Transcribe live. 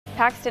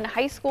Paxton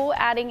High School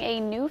adding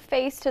a new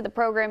face to the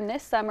program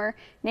this summer,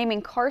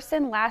 naming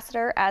Carson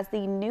Lassiter as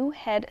the new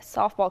head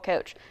softball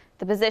coach.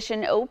 The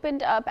position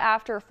opened up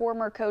after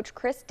former coach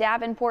Chris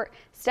Davenport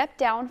stepped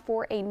down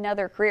for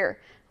another career.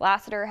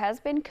 Lassiter has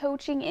been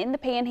coaching in the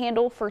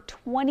Panhandle for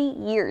 20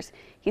 years.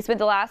 He spent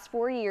the last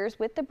 4 years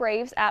with the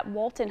Braves at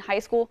Walton High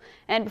School,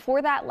 and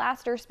before that,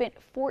 Lassiter spent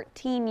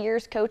 14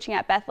 years coaching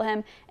at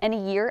Bethlehem and a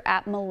year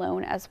at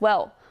Malone as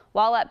well.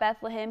 While at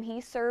Bethlehem,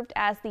 he served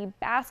as the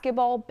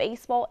basketball,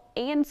 baseball,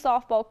 and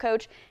softball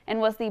coach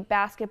and was the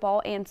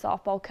basketball and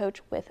softball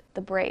coach with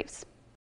the Braves.